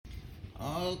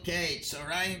Okay,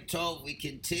 Tzarayim Tov, we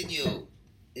continue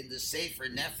in the Sefer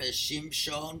Nefesh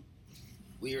Shimshon.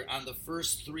 We are on the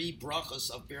first three brachas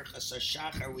of Birchas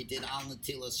Hashachar. We did Al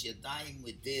Natilas Yadayim,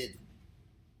 we did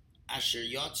Asher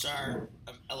Yotzar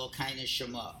Elokainu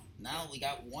Shema. Now we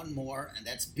got one more, and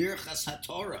that's Birchas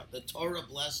HaTorah, the Torah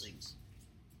blessings.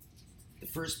 The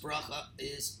first bracha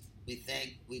is, we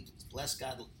bless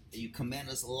God, you command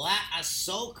us, La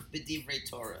Asok B'divrei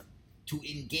Torah, to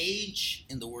engage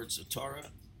in the words of Torah.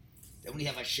 Then we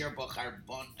have Asher Bachar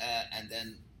Bon, and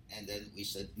then we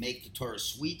said make the Torah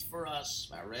sweet for us,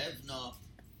 Varevna.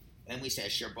 Then we say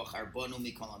Asher Bachar Bonu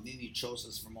Mikol Amim, you chose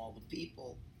us from all the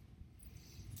people.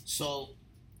 So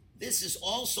this is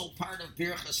also part of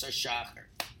Birchas Hashachar,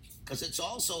 because it's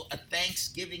also a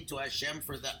thanksgiving to Hashem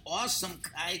for the awesome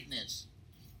kindness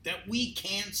that we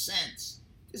can sense.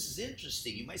 This is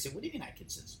interesting. You might say, what do you mean I can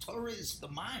sense? Torah is the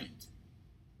mind.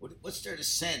 What's there to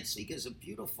sense? He gives a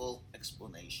beautiful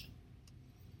explanation.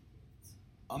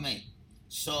 Amen.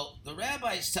 So the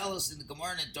rabbis tell us in the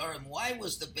Gemara and Nedarim, why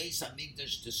was the Beis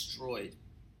HaMikdash destroyed?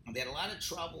 And they had a lot of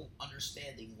trouble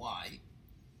understanding why,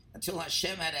 until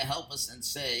Hashem had to help us and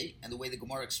say, and the way the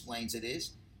Gemara explains it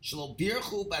is, Shelo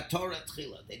birchu b'Torah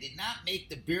tchila. They did not make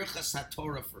the Birchas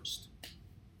HaTorah first.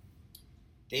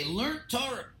 They learned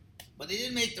Torah, but they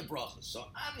didn't make the brachas. So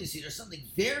obviously there's something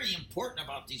very important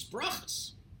about these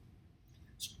brachas.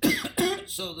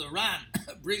 So the Ran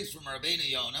brings from Rabbeinu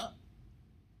Yonah,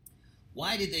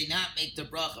 why did they not make the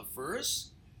bracha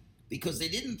first? Because they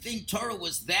didn't think Torah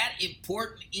was that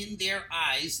important in their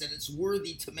eyes that it's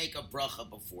worthy to make a bracha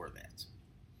before that.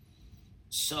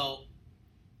 So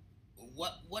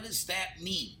what does that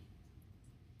mean?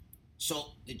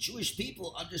 So the Jewish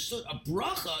people understood a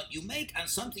bracha you make on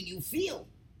something you feel.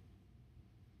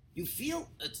 You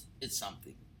feel it's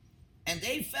something. And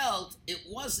they felt it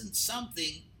wasn't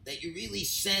something that you really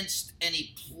sensed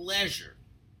any pleasure.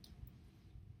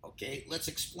 Okay, let's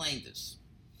explain this.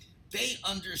 They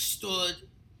understood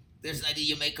there's an idea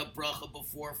you make a bracha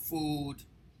before food,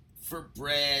 for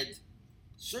bread.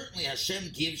 Certainly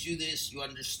Hashem gives you this, you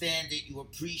understand it, you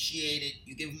appreciate it,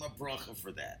 you give him a bracha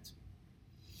for that.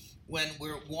 When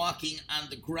we're walking on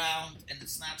the ground and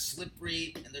it's not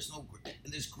slippery and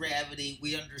there's gravity,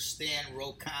 we understand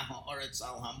Rokaha Oretz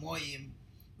Al Hamoyim.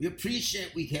 We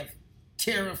appreciate we have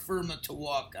terra firma to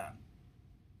walk on.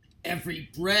 Every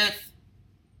breath,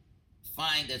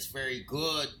 fine, that's very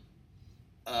good.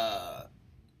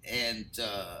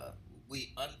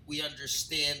 We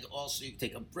understand also, you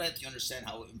take a breath, you understand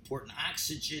how important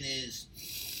oxygen is.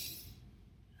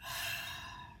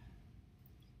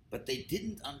 But they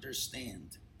didn't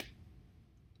understand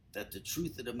that the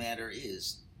truth of the matter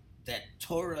is that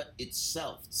Torah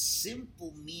itself,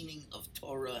 simple meaning of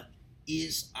Torah,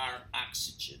 is our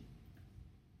oxygen,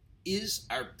 is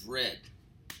our bread.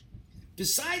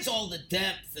 Besides all the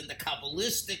depth and the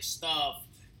Kabbalistic stuff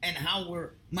and how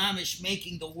we're mamish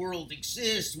making the world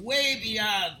exist way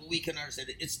beyond what we can understand,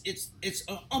 it's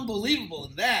unbelievable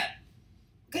in that.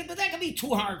 Okay, but that can be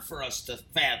too hard for us to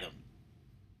fathom.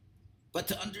 But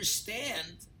to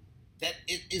understand that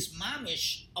it is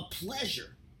mamish a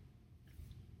pleasure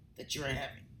that you're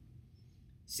having.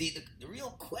 See, the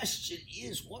real question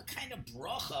is, what kind of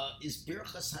bracha is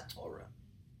Birchas HaTorah?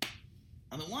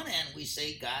 On the one hand, we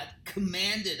say God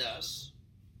commanded us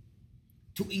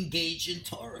to engage in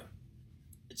Torah.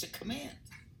 It's a command.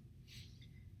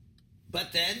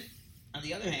 But then, on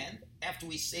the other hand, after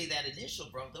we say that initial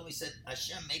bracha, then we said,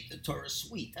 Hashem, make the Torah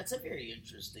sweet. That's a very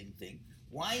interesting thing.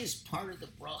 Why is part of the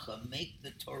bracha make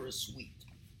the Torah sweet?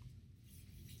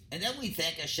 And then we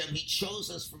thank Hashem, he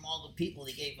chose us from all the people,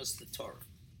 he gave us the Torah.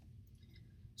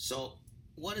 So,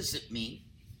 what does it mean?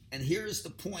 And here is the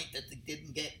point that they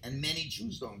didn't get, and many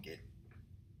Jews don't get.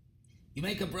 You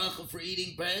make a bracha for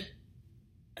eating bread,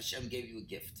 Hashem gave you a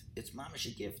gift. It's mamash a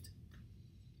gift.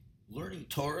 Learning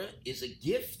Torah is a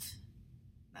gift,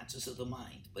 not just of the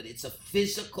mind, but it's a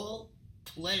physical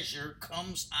pleasure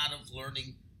comes out of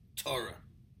learning Torah.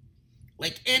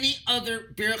 Like any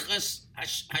other Birchas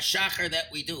Hashachar that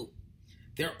we do.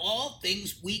 They're all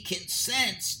things we can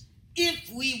sense if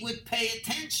we would pay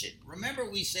attention. Remember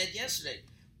we said yesterday,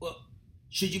 well,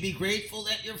 should you be grateful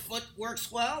that your foot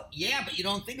works well? Yeah, but you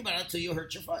don't think about it until you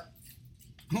hurt your foot.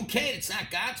 Okay, it's not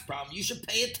God's problem. You should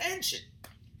pay attention.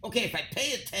 Okay, if I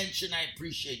pay attention, I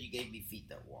appreciate you gave me feet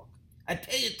that walk. I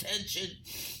pay attention,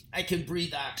 I can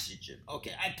breathe oxygen.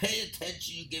 Okay, I pay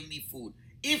attention, you give me food.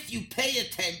 If you pay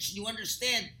attention, you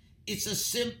understand it's a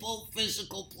simple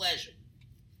physical pleasure.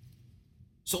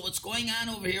 So what's going on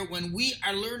over here, when we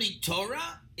are learning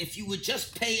Torah, if you would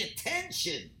just pay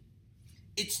attention,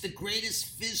 it's the greatest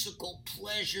physical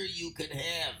pleasure you could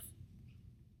have.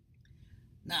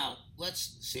 Now,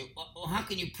 let's see, well, how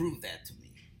can you prove that to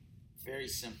me? Very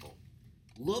simple.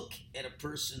 Look at a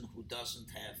person who doesn't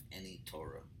have any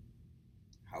Torah.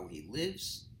 How he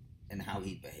lives and how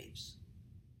he behaves.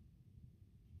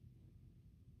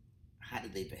 How do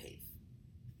they behave?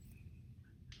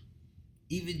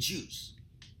 Even Jews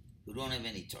who don't have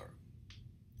any Torah.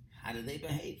 How do they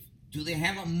behave? Do they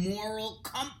have a moral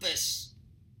compass?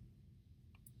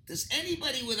 Does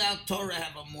anybody without Torah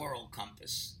have a moral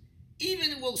compass?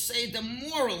 Even we'll say the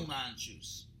moral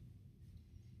non-Jews.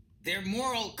 Their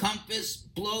moral compass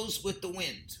blows with the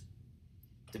wind,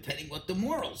 depending what the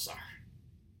morals are.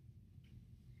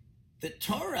 The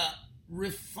Torah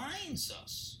refines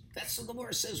us. That's what the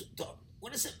word says.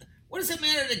 What does it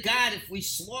matter to God if we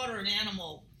slaughter an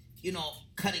animal,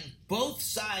 cutting both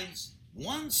sides,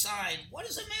 one side? What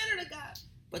does it matter to God?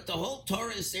 But the whole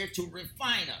Torah is there to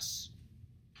refine us.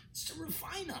 It's to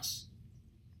refine us.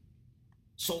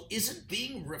 So isn't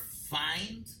being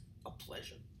refined a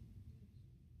pleasure?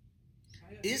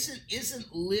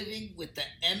 Isn't living with the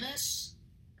emes?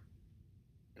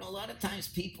 A lot of times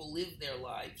people live their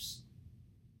lives.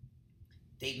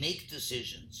 They make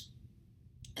decisions,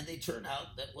 and they turn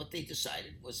out that what they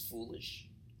decided was foolish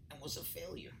and was a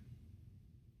failure.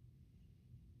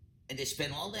 And they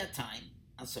spend all that time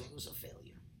on something that was a failure.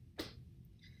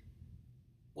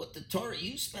 What the Torah,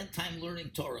 you spend time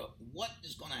learning Torah, what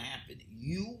is going to happen?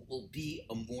 You will be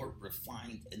a more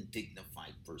refined and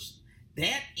dignified person.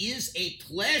 That is a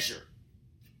pleasure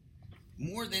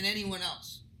more than anyone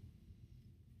else.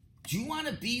 Do you want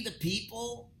to be the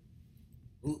people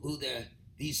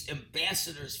these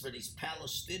ambassadors for these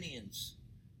Palestinians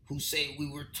who say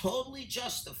we were totally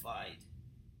justified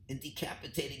in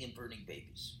decapitating and burning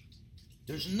babies?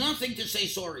 There's nothing to say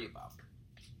sorry about.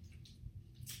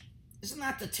 It's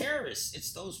not the terrorists.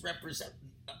 It's those represent,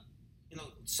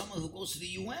 someone who goes to the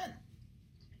UN.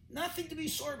 Nothing to be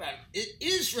sorry about.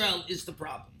 Israel is the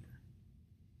problem here.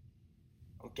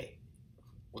 Okay,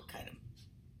 what kind of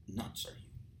nuts are you?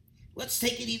 Let's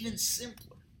take it even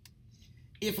simpler.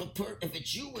 If a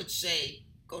Jew would say,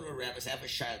 go to a rabbi, have a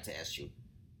child to ask you,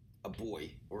 a boy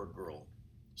or a girl,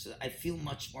 so I feel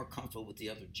much more comfortable with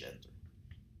the other gender.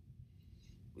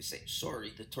 We say,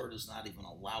 sorry, the Torah does not even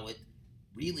allow it.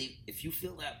 Really, if you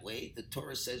feel that way, the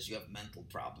Torah says you have mental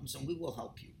problems, and we will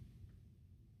help you.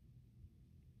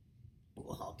 We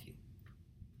will help you.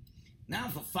 Now,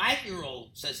 if a 5-year-old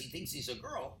says he thinks he's a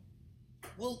girl,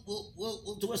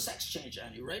 we'll do a sex change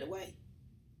on you right away.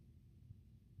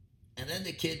 And then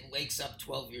the kid wakes up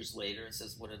 12 years later and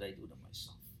says, what did I do to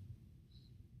myself?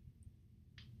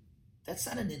 That's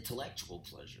not an intellectual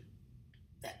pleasure.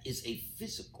 That is a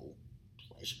physical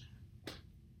pleasure.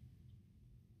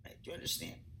 Right? Do you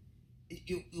understand?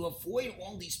 You avoid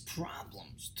all these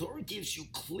problems. Torah gives you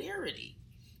clarity.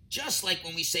 Just like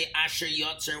when we say Asher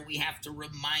Yotzer, we have to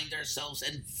remind ourselves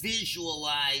and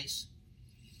visualize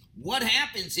what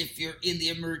happens if you're in the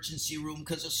emergency room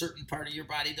because a certain part of your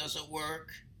body doesn't work.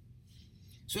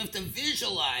 So we have to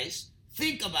visualize,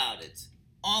 think about it.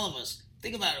 All of us,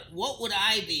 think about it. What would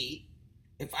I be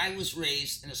if I was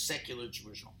raised in a secular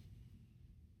Jewish home?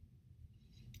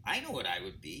 I know what I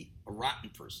would be, a rotten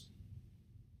person.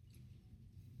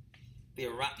 Be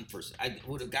a rotten person. I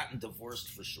would have gotten divorced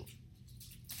for sure.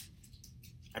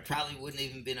 I probably wouldn't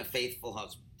even been a faithful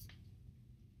husband.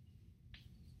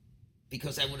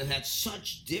 Because I would have had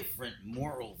such different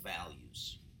moral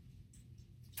values.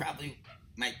 Probably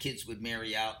my kids would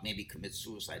marry out, maybe commit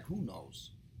suicide. Who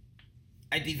knows?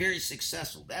 I'd be very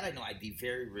successful. That I know. I'd be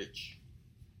very rich.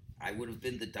 I would have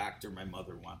been the doctor my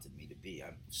mother wanted me to be.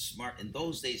 I'm smart. In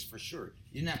those days, for sure.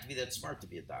 You didn't have to be that smart to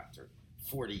be a doctor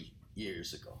 40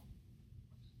 years ago.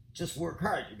 Just work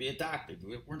hard. You'd be a doctor.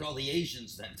 There weren't all the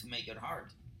Asians then to make it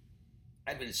hard.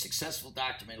 I'd been a successful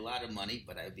doctor, made a lot of money,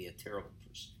 but I'd be a terrible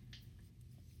person.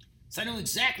 So I know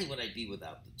exactly what I'd be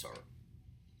without the Torah.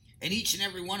 And each and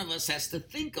every one of us has to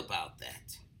think about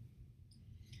that.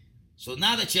 So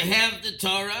now that you have the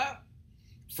Torah,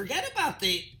 forget about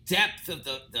the depth of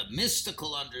the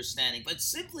mystical understanding, but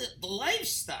simply the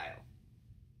lifestyle.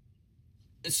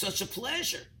 It's such a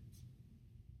pleasure.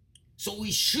 So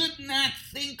we should not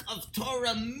think of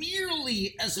Torah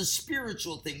merely as a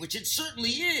spiritual thing, which it certainly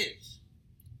is.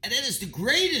 And that is the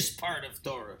greatest part of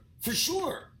Torah, for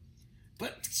sure.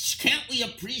 But can't we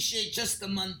appreciate just the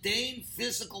mundane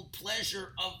physical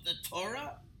pleasure of the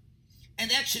Torah? And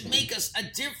that should make us a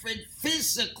different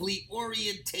physically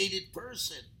orientated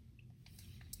person.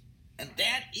 And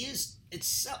that is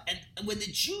itself. And when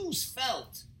the Jews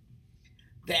felt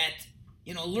that,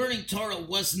 learning Torah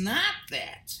was not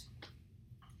that,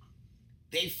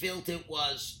 they felt it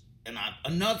was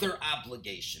another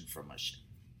obligation from Hashem.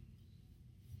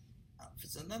 If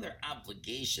it's another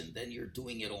obligation, then you're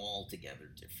doing it all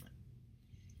together different.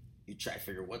 You try to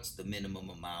figure what's the minimum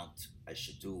amount I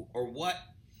should do, or what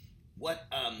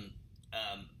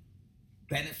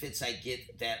benefits I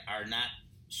get that are not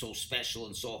so special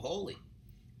and so holy.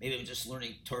 Maybe I'm just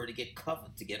learning Torah to get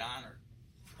covered, to get honored.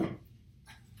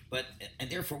 And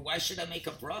therefore, why should I make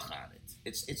a bracha on it?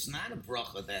 It's not a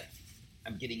bracha that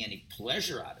I'm getting any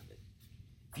pleasure out of it.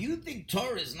 If you think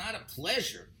Torah is not a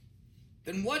pleasure,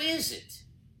 then what is it?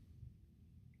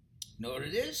 You know what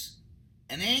it is?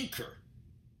 An anchor.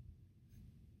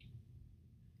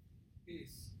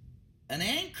 Peace. An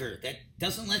anchor that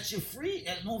doesn't let you free,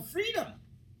 no freedom.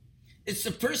 It's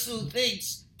the person who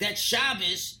thinks that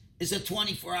Shabbos is a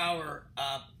 24-hour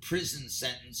prison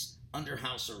sentence under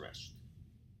house arrest.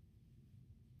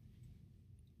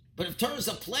 But if Torah is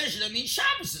a pleasure, that means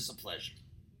Shabbos is a pleasure.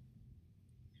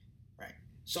 Right?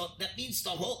 So that means the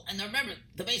whole, and remember,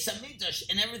 the Beis HaMikdash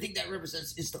and everything that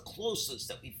represents is the closest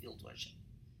that we feel to Hashem.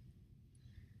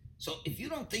 So if you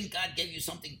don't think God gave you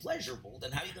something pleasurable,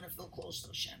 then how are you going to feel close to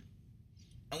Hashem?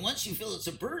 And once you feel it's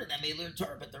a burden, I may learn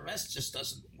Torah, but the rest just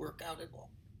doesn't work out at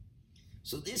all.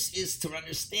 So this is to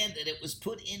understand that it was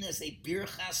put in as a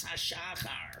Birchas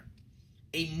Hashachar,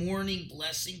 a morning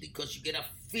blessing, because you get a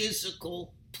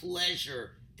physical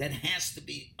pleasure that has to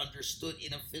be understood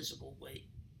in a physical way.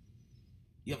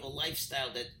 You have a lifestyle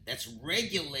that's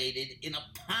regulated in a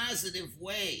positive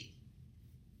way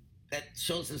that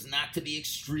shows us not to be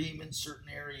extreme in certain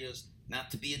areas, not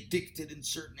to be addicted in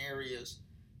certain areas.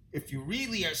 If you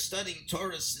really are studying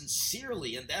Torah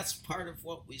sincerely, and that's part of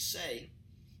what we say,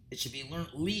 it should be learned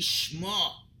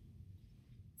lishma,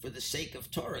 for the sake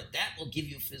of Torah. That will give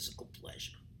you physical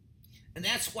pleasure. And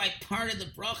that's why part of the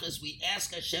brachas we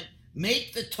ask Hashem,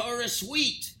 make the Torah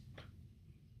sweet.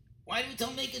 Why do we tell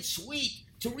him make it sweet?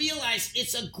 To realize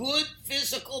it's a good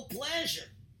physical pleasure.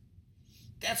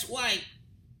 That's why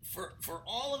for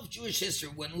all of Jewish history,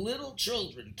 when little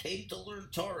children came to learn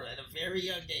Torah at a very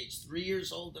young age, 3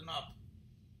 years old and up,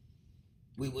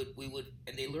 we would,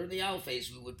 and they learned the alphabet,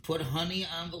 we would put honey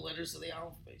on the letters of the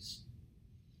alphabet.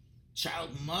 Child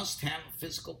must have a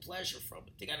physical pleasure from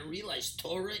it. They got to realize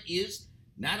Torah is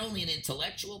not only an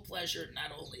intellectual pleasure,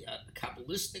 not only a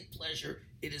Kabbalistic pleasure,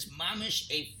 it is mamish,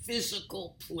 a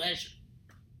physical pleasure.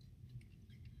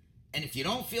 And if you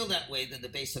don't feel that way, then the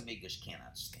Beis HaMikdash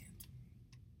cannot stand.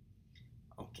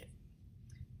 Okay.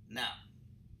 Now,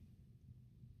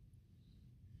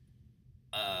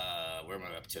 where am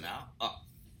I up to now? Oh,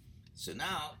 so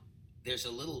now there's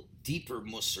a little deeper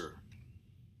musar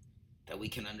that we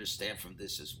can understand from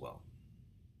this as well.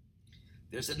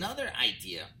 There's another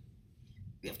idea.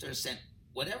 We have to understand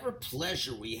whatever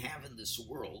pleasure we have in this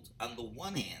world, on the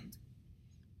one hand,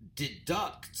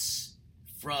 deducts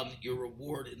from your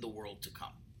reward in the world to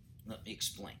come. Let me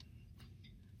explain.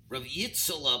 Rav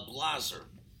Yitzhak Blazer,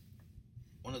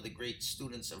 one of the great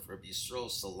students of Rabbi Yisrael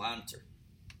Salanter,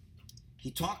 he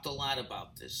talked a lot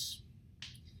about this.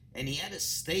 And he had a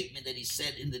statement that he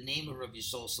said in the name of Rabbi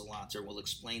Yisrael Salanter. We'll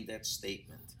explain that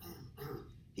statement.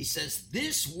 He says,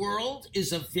 this world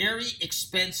is a very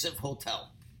expensive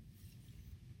hotel.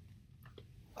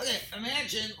 Okay,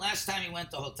 imagine last time you went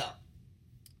to a hotel.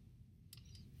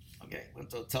 Okay, went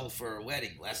to a hotel for a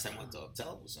wedding. Last time I went to a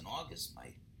hotel was in August,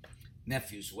 my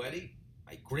nephew's wedding,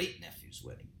 my great-nephew's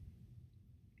wedding.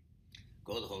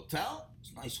 Go to the hotel.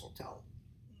 It's a nice hotel.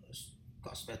 It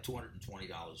cost about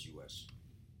 $220 US.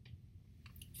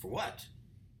 For what?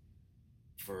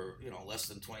 For, less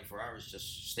than 24 hours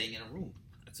just staying in a room.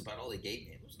 That's about all they gave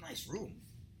me. It was a nice room.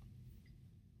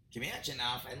 Can you imagine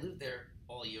now if I lived there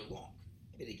all year long?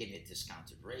 Maybe they gave me a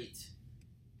discounted rate.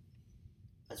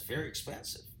 That's very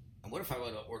expensive. And what if I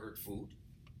would have ordered food?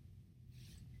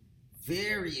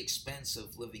 Very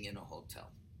expensive living in a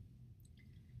hotel.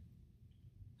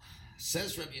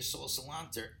 Says Rabbi Yisrael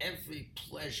Salanter, every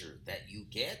pleasure that you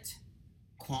get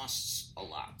costs a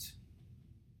lot.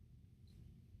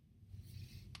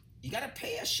 You got to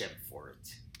pay Hashem for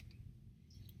it.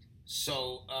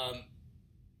 So,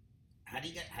 how do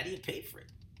you pay for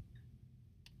it?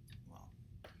 Well,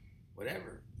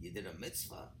 whatever you did a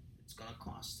mitzvah, it's going to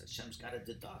cost. Hashem's got to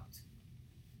deduct.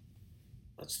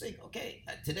 Let's think. Okay,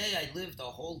 today I lived a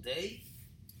whole day.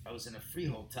 I was in a free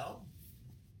hotel.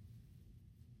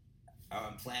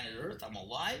 On planet Earth, I'm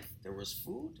alive. There was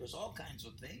food. There's all kinds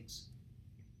of things.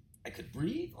 I could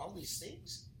breathe. All these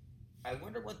things. I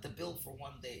wonder what the bill for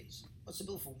 1 day is. What's the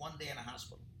bill for 1 day in a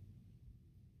hospital?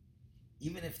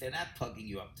 Even if they're not plugging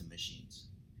you up to machines.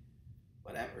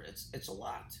 Whatever, it's a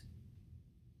lot.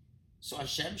 So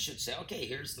Hashem should say, okay,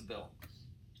 here's the bill.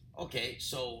 Okay,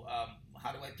 so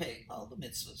how do I pay? Well, the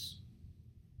mitzvahs.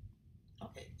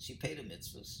 Okay, so you pay the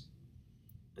mitzvahs.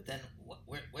 But then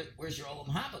where's your Olam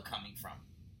Haba coming from?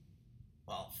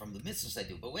 Well, from the mitzvahs I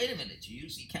do. But wait a minute, you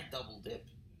usually can't double dip.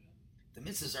 The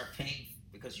mitzvahs are paying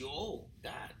because you owe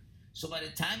God. So by the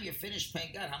time you're finished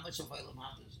paying God, how much of Olam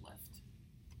Haba is left?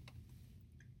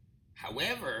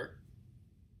 However,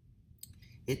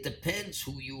 it depends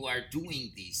who you are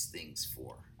doing these things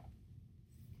for.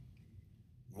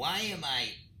 Why am I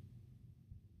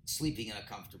sleeping in a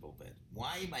comfortable bed?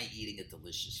 Why am I eating a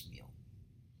delicious meal?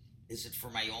 Is it for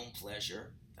my own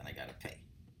pleasure? Then I got to pay.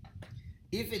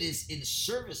 If it is in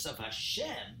service of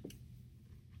Hashem,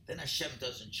 then Hashem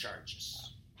doesn't charge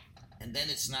us. And then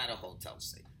it's not a hotel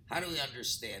stay. How do we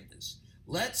understand this?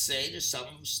 Let's say there's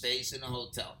someone who stays in a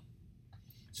hotel.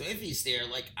 So if he's there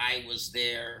like I was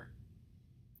there,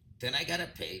 then I got to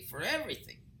pay for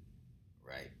everything,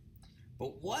 right?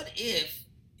 But what if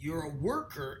you're a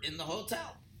worker in the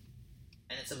hotel?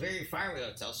 And it's a very faraway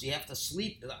hotel, so you have to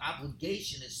sleep. The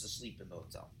obligation is to sleep in the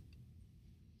hotel.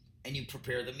 And you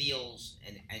prepare the meals,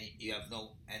 and you have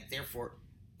no, and therefore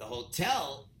the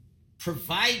hotel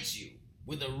provides you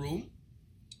with a room,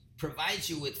 provides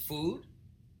you with food,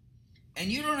 and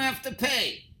you don't have to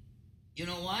pay. You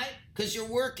know why? Because you're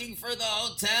working for the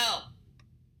hotel.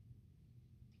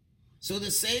 So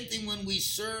the same thing when we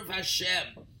serve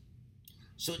Hashem.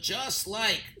 So just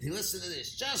like, listen to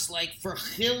this, just like for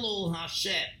Chilul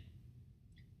Hashem,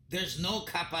 there's no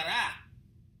kapara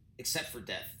except for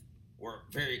death, or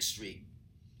very extreme.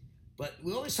 But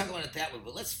we always talk about it that way,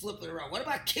 but let's flip it around. What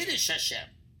about Kiddush Hashem?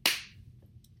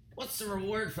 What's the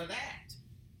reward for that?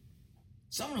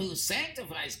 Someone who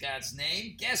sanctifies God's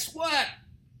name, guess what?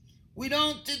 We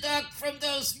don't deduct from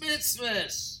those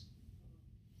mitzvahs.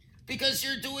 Because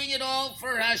you're doing it all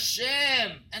for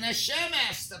Hashem, and Hashem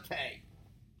has to pay.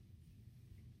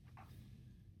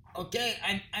 Okay,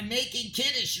 I'm making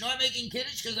Kiddush. You know I'm making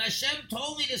Kiddush? Because Hashem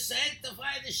told me to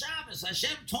sanctify the Shabbos.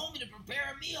 Hashem told me to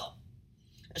prepare a meal.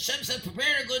 Hashem said,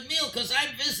 prepare a good meal because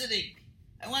I'm visiting.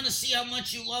 I want to see how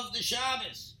much you love the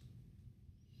Shabbos.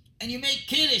 And you make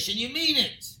Kiddush, and you mean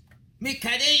it.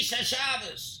 Mikadesh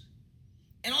HaShabbos.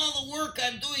 And all the work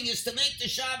I'm doing is to make the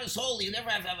Shabbos holy. You never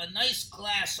have to have a nice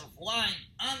glass of wine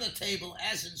on the table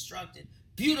as instructed.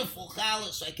 Beautiful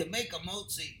challah so I can make a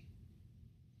motzi.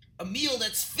 A meal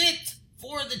that's fit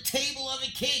for the table of a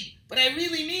king. But I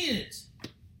really mean it.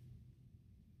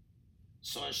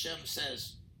 So Hashem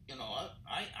says, you know what?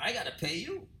 I got to pay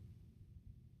you.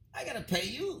 I got to pay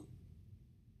you.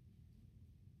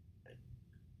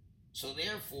 So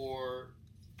therefore,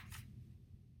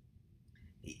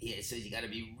 it says you got to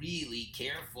be really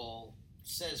careful.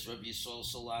 Says Rabbi Yisrael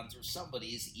Salanter, somebody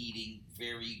is eating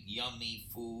very yummy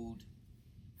food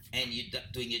and you're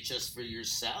doing it just for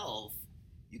yourself.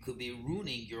 You could be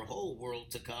ruining your whole world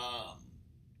to come.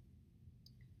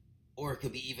 Or it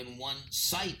could be even one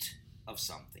sight of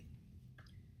something.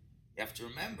 You have to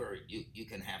remember, you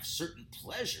can have certain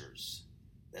pleasures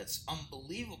that's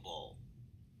unbelievable.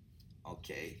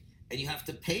 Okay? And you have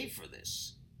to pay for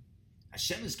this.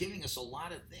 Hashem is giving us a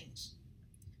lot of things.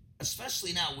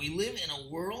 Especially now, we live in a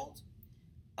world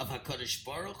of HaKadosh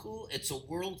Baruch Hu. It's a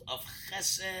world of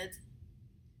chesed,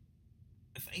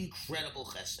 of incredible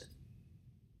chesed.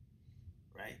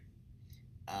 Right?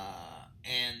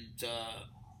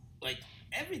 Like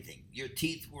everything, your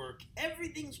teeth work,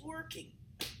 everything's working.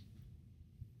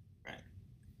 Right?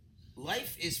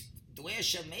 Life is, the way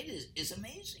Hashem made it is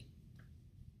amazing.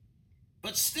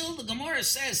 But still, the Gemara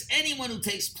says, anyone who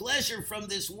takes pleasure from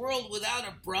this world without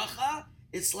a bracha,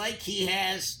 it's like he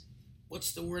has,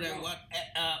 what's the word I want?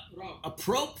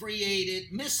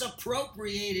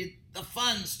 Misappropriated the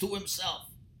funds to himself.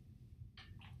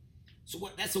 So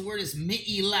that's the word is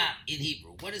mi'ilah in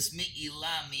Hebrew. What does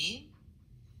mi'ilah mean?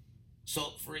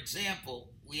 So, for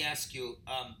example, we ask you,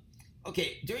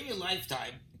 okay, during your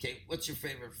lifetime, okay, what's your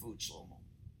favorite food, Shlomo?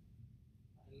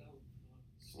 I love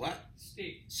What?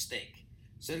 steak. Steak.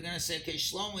 So they're going to say, okay,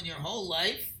 Shlomo, in your whole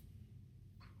life,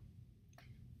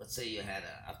 let's say you had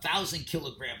 1,000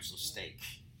 kilograms of steak.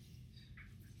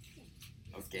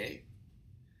 Okay?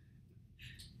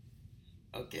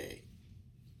 Okay.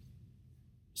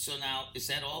 So now, is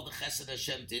that all the chesed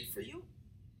Hashem did for you?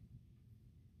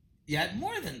 You had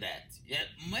more than that. You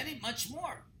had much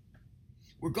more.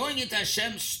 We're going into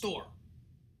Hashem's store,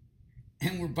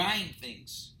 and we're buying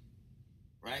things,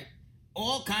 right?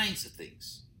 All kinds of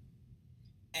things.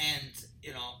 And,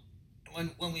 you know,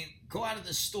 when we go out of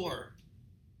the store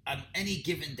on any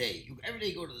given day, every day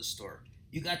you go to the store,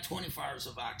 you got 24 hours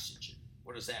of oxygen.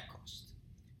 What does that cost?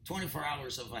 24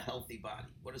 hours of a healthy body.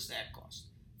 What does that cost?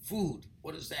 Food.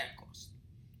 What does that cost?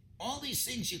 All these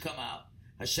things you come out,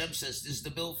 Hashem says, this is the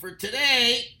bill for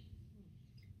today.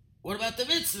 What about the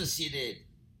mitzvahs you did?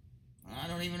 I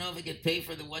don't even know if it could pay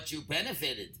for what you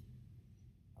benefited.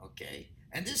 Okay?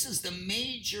 And this is the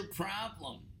major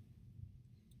problem.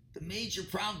 The major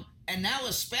problem. And now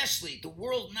especially, the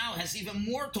world now has even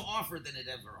more to offer than it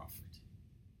ever offered.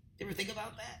 You ever think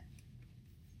about that?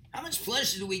 How much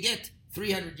pleasure do we get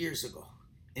 300 years ago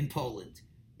in Poland?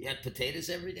 You had potatoes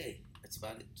every day. That's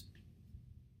about it.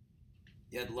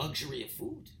 You had luxury of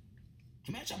food.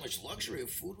 Can you imagine how much luxury of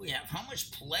food we have? How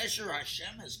much pleasure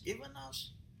Hashem has given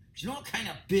us? Do you know what kind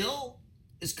of bill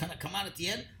is going to come out at the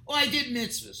end? Oh, I did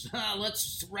mitzvahs.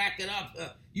 Let's rack it up.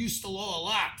 You still owe a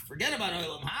lot. Forget about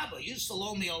Olam Haba. You still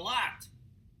owe me a lot.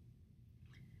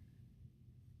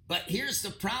 But here's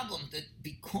the problem, that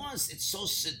because it's so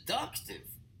seductive,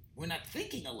 we're not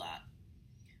thinking a lot.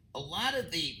 A lot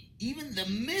of even the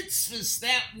mitzvahs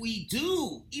that we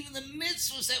do,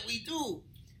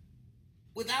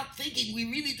 without thinking, we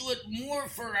really do it more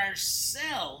for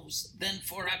ourselves than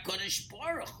for HaKadosh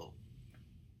Baruch Hu.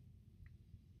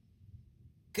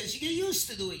 Because you get used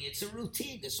to doing it. It's a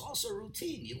routine. It's also a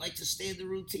routine. You like to stay in the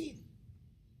routine.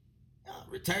 A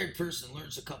retired person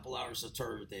learns a couple hours of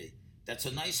Torah a day. That's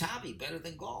a nice hobby, better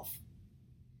than golf.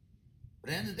 But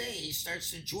at the end of the day, he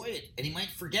starts to enjoy it. And he might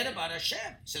forget about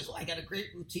Hashem. He says, I got a great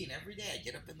routine every day. I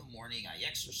get up in the morning, I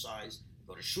exercise, I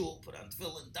go to shul, put on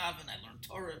tefillin, daven, I learn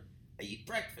Torah, I eat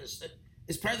breakfast.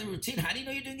 It's part of the routine. How do you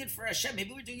know you're doing it for Hashem?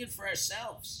 Maybe we're doing it for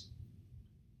ourselves.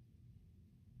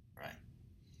 Right?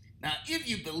 Now, if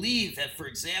you believe that, for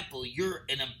example, you're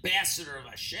an ambassador of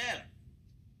Hashem,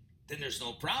 then there's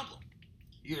no problem.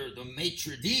 You're the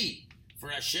maitre d' for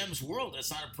Hashem's world.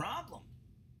 That's not a problem.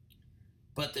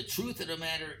 But the truth of the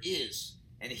matter is,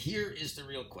 and here is the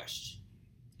real question.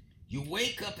 You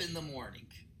wake up in the morning.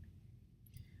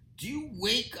 Do you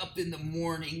wake up in the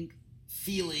morning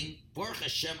feeling, Baruch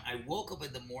Hashem, I woke up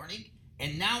in the morning,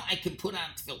 and now I can put on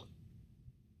tefillin?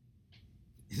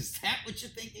 Is that what you're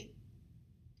thinking?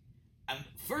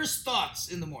 First thoughts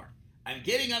in the morning. I'm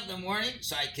getting up in the morning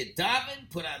so I can daven,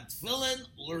 put on tefillin,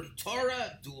 learn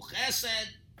Torah, do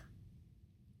chesed.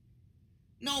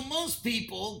 No, most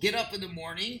people get up in the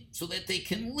morning so that they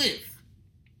can live,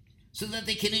 so that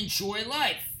they can enjoy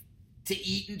life, to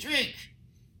eat and drink.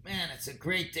 Man, it's a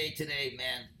great day today,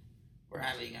 man. We're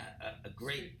having a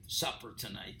great supper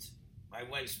tonight. My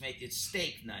wife's making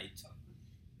steak night.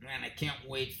 Man, I can't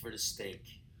wait for the steak.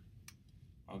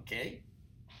 Okay?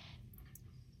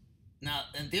 Now,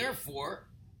 and therefore,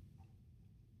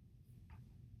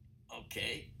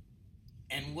 okay,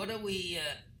 and what are we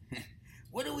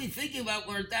thinking about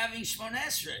when we're davening Shmon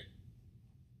Esrei?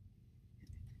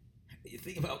 You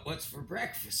think about what's for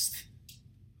breakfast.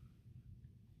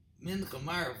 Mincha,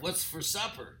 Marav, what's for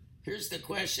supper? Here's the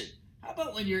question. How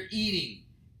about when you're eating?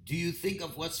 Do you think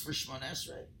of what's for Shmon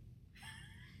Esrei?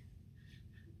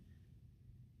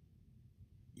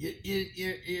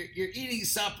 You're eating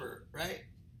supper, right?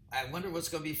 I wonder what's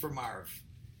going to be for Marv.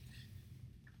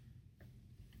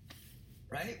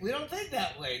 Right? We don't think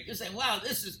that way. You say, wow,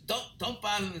 this is, don't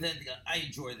bother me with anything. I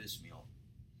enjoy this meal.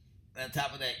 And on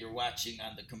top of that, you're watching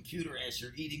on the computer as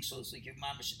you're eating, so it's like your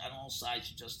mom is on all sides,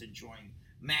 you're just enjoying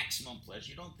maximum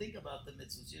pleasure. You don't think about the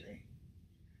mitzvahs you're doing.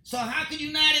 So how can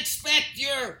you not expect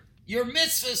your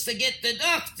mitzvahs to get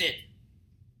deducted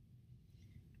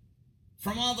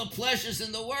from all the pleasures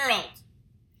in the world?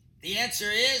 The answer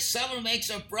is, someone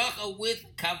makes a bracha with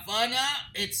kavana,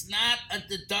 it's not a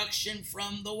deduction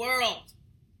from the world.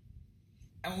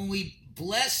 And when we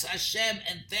bless Hashem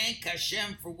and thank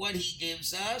Hashem for what He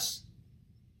gives us,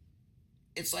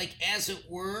 it's like, as it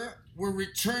were, we're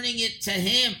returning it to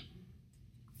Him,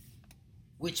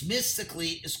 which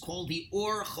mystically is called the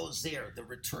Or Choser, the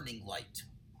returning light.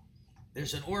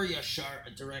 There's an Or Yashar, a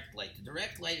direct light. The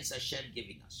direct light is Hashem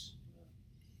giving us.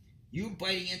 You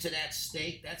biting into that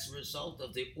steak, that's a result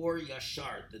of the Or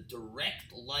Yashar. The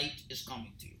direct light is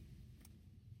coming to you.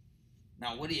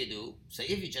 Now, what do? Say,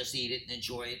 if you just eat it and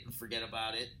enjoy it and forget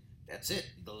about it, that's it.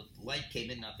 The light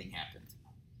came in, nothing happened.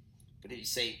 But if you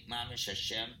say, Mamish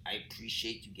Hashem, I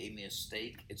appreciate you gave me a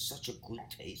steak. It's such a good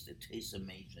taste. It tastes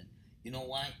amazing. You know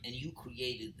why? And you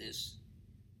created this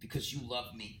because you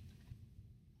love me.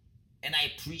 And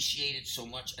I appreciate it so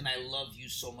much. And I love you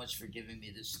so much for giving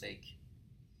me this steak.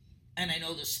 And I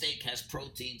know the steak has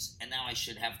proteins, and now I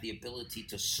should have the ability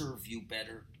to serve you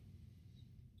better.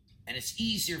 And it's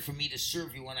easier for me to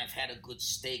serve you when I've had a good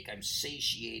steak. I'm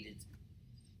satiated.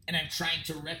 And I'm trying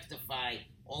to rectify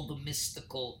all the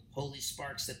mystical holy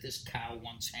sparks that this cow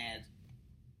once had.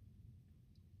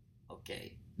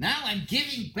 Okay. Now I'm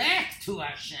giving back to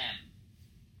Hashem.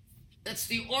 That's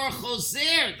the Or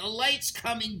Choser. The light's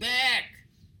coming back.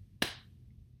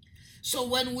 So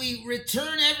when we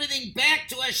return everything back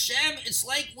to Hashem, it's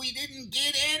like we didn't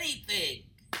get anything.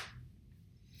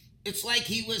 It's like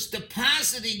he was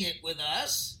depositing it with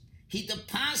us. He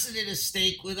deposited a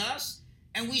steak with us,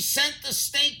 and we sent the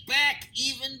steak back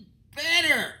even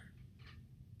better.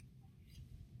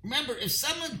 Remember, if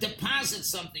someone deposits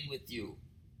something with you,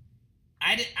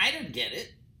 I didn't get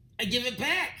it. I give it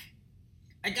back.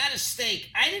 I got a steak.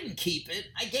 I didn't keep it.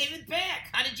 I gave it back.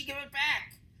 How did you give it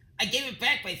back? I gave it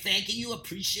back by thanking you,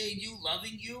 appreciating you,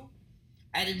 loving you.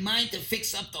 I had in mind to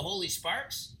fix up the holy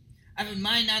sparks. I have in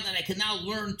mind now that I can now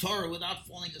learn Torah without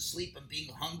falling asleep and being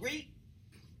hungry.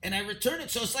 And I return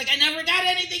it. So it's like I never got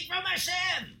anything from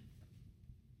Hashem.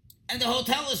 And the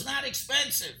hotel is not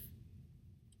expensive.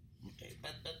 Okay,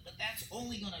 but that's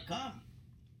only going to come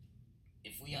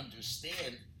if we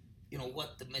understand,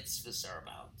 what the mitzvahs are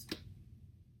about.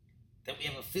 That we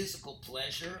have a physical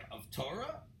pleasure of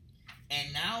Torah.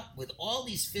 And now, with all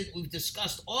these, we've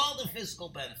discussed all the physical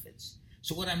benefits.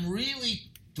 So what I'm really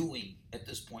doing at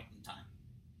this point in time,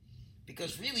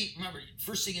 because really, remember,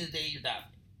 first thing in the day, you're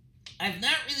davening. I've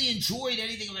not really enjoyed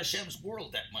anything of Hashem's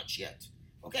world that much yet.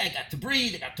 Okay, I got to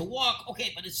breathe, I got to walk,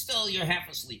 okay, but it's still, you're half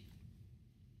asleep.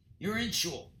 You're in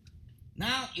shul.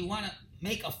 Now, you want to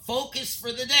make a focus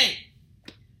for the day.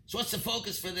 So what's the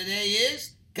focus for the day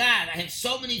is? God, I have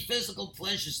so many physical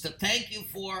pleasures to thank you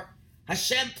for.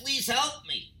 Hashem, please help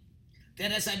me.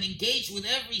 That as I'm engaged with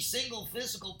every single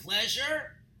physical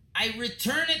pleasure, I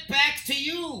return it back to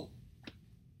you.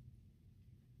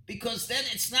 Because then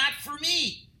it's not for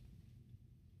me.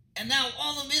 And now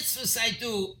all the mitzvahs I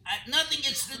do, nothing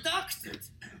gets deducted.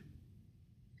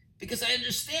 Because I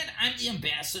understand I'm the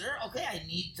ambassador. Okay, I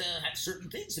need to have certain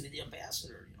things to be the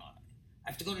ambassador. I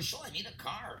have to go to shul. I need a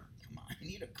car. Come on, I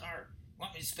need a car. You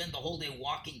want me to spend the whole day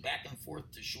walking back and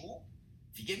forth to shul?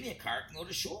 If you give me a car, I can go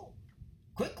to shul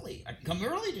quickly. I can come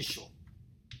early to shul.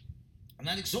 I'm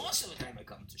not exhausted by the time I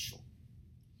come to shul.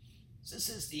 So this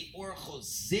is the Or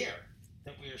Choser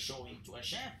that we are showing to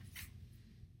Hashem.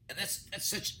 And that's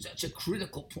such a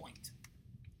critical point.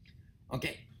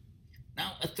 Okay,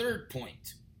 now a third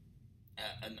point,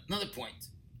 another point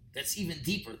that's even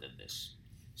deeper than this.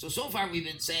 So far we've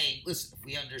been saying, listen, if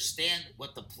we understand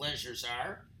what the pleasures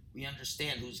are, we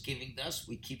understand who's giving us,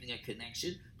 we're keeping a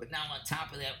connection, but now on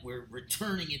top of that, we're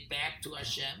returning it back to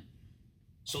Hashem,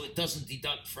 so it doesn't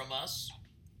deduct from us,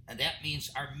 and that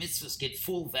means our mitzvahs get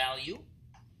full value,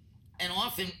 and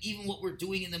often even what we're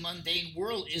doing in the mundane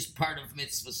world is part of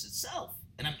mitzvahs itself,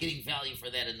 and I'm getting value for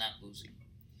that and not losing.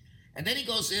 And then he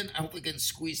goes in, I hope we can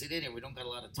squeeze it in here, we don't got a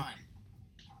lot of time.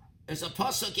 There's a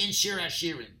pasuk in Shir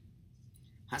Hashirim,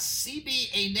 Hasibi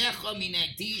einecha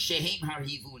minagdi shehem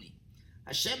harhivuni.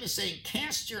 Hashem is saying,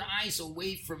 cast your eyes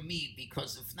away from me,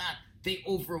 because if not, they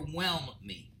overwhelm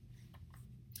me.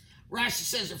 Rashi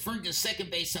says, referring to the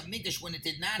second Beis Hamikdash, when it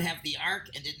did not have the ark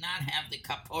and did not have the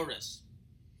kapporas.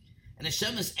 And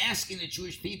Hashem is asking the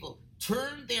Jewish people,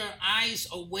 turn their eyes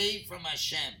away from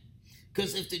Hashem.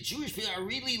 Because if the Jewish people are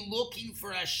really looking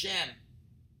for Hashem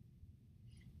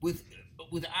with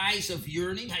eyes of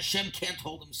yearning, Hashem can't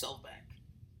hold himself back.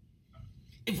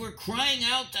 If we're crying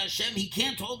out to Hashem, he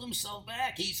can't hold himself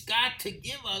back. He's got to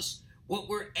give us what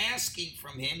we're asking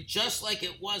from him, just like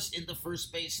it was in the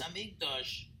first Beis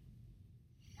Hamikdash.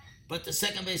 But the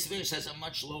second Beis Hamikdash has a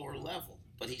much lower level.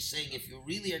 But he's saying, if you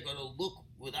really are going to look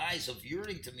with eyes of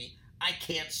yearning to me, I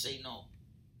can't say no.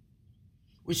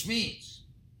 Which means,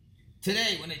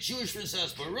 today, when a Jewish person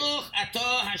says, Baruch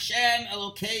atah Hashem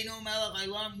Elokeinu melech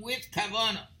haolam, with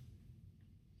kavanah,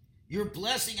 you're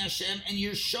blessing Hashem and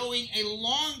you're showing a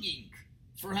longing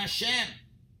for Hashem.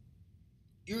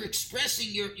 You're expressing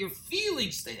your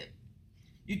feelings to him.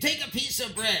 You take a piece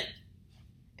of bread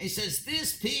and he says,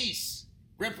 this piece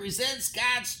represents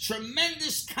God's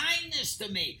tremendous kindness to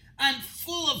me. I'm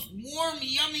full of warm,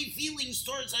 yummy feelings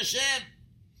towards Hashem.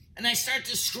 And I start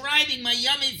describing my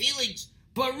yummy feelings.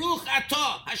 Baruch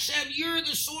atah, Hashem, you're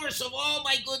the source of all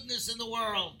my goodness in the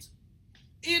world.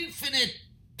 Infinite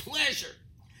pleasure.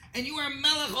 And you are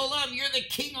Melech Olam, you're the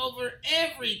king over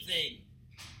everything.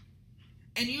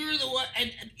 And you're the one,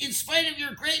 and in spite of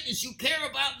your greatness, you care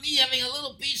about me having a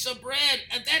little piece of bread,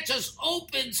 and that just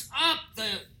opens up the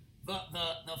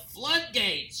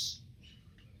floodgates.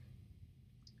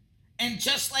 And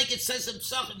just like it says in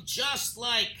Psachim, just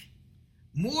like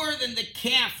more than the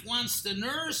calf wants to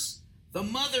nurse, the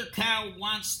mother cow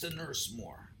wants to nurse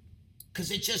more.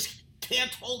 Because it just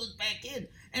can't hold it back in.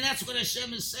 And that's what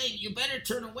Hashem is saying. You better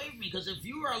turn away from me, because if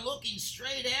you are looking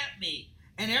straight at me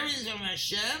and everything's from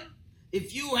Hashem,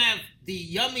 if you have the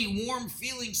yummy, warm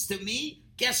feelings to me,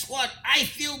 guess what? I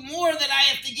feel more that I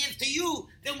have to give to you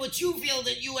than what you feel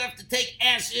that you have to take,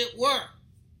 as it were.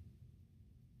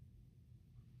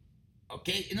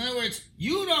 Okay? In other words,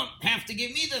 you don't have to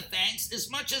give me the thanks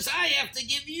as much as I have to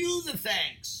give you the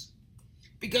thanks.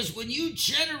 Because when you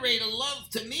generate a love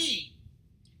to me,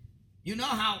 you know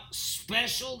how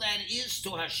special that is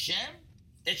to Hashem?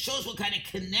 That shows what kind of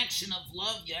connection of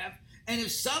love you have. And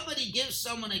if somebody gives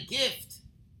someone a gift,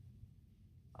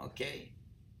 okay,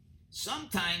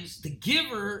 sometimes the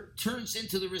giver turns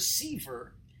into the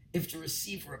receiver if the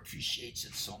receiver appreciates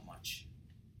it so much.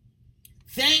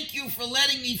 Thank you for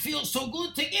letting me feel so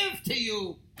good to give to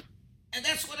you. And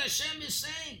that's what Hashem is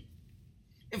saying.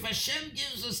 If Hashem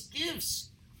gives us gifts,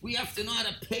 we have to know how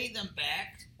to pay them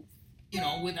back,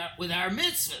 with our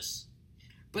mitzvahs.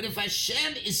 But if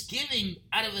Hashem is giving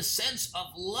out of a sense of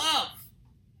love,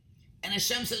 and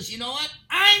Hashem says, you know what?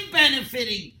 I'm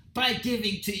benefiting by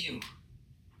giving to you.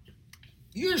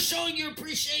 You're showing your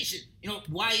appreciation.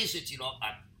 Why is it,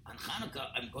 on Hanukkah,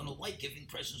 I'm going to like giving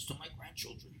presents to my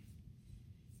grandchildren.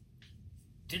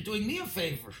 They're doing me a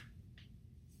favor.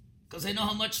 Because I know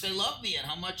how much they love me and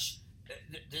how much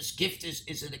this gift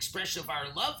is an expression of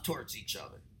our love towards each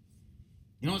other.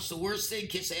 It's the worst thing.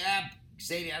 Kids say,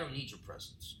 Sadie, I don't need your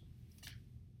presents.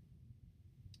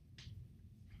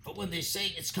 But when they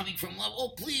say it's coming from love, oh,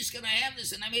 please, can I have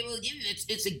this? And I'm able to give you it.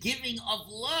 It's a giving of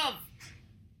love.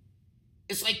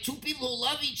 It's like two people who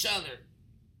love each other.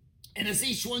 And as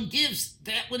each one gives,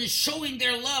 that one is showing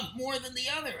their love more than the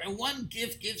other. And one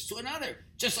gift gives to another.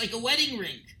 Just like a wedding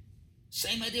ring.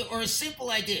 Same idea. Or a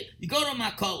simple idea. You go to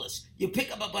Makolas. You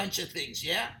pick up a bunch of things,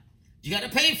 yeah? You got to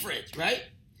pay for it, right?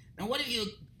 Now, what if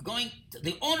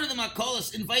the owner of the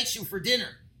Makolas invites you for dinner,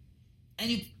 and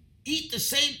you eat the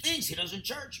same things? He doesn't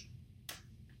charge you.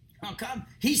 How come?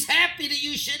 He's happy that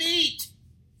you should eat.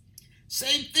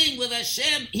 Same thing with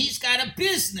Hashem. He's got a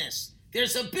business.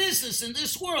 There's a business in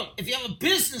this world. If you have a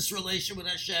business relation with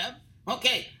Hashem,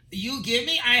 okay, you give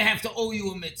me, I have to owe you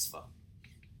a mitzvah.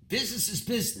 Business is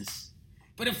business.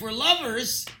 But if we're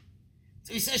lovers,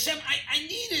 so he says, Hashem, I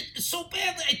need it so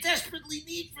badly. I desperately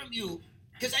need from you.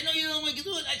 Because I know you're the only one who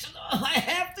can do it. I said, I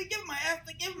have to give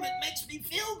him. It makes me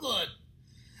feel good.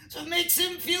 So it makes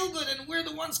him feel good, and we're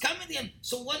the ones coming to him.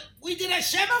 So what? We did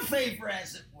Hashem a favor,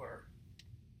 as it were.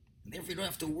 And therefore, you don't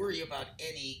have to worry about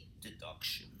any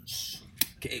deductions.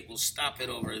 Okay, we'll stop it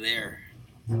over there.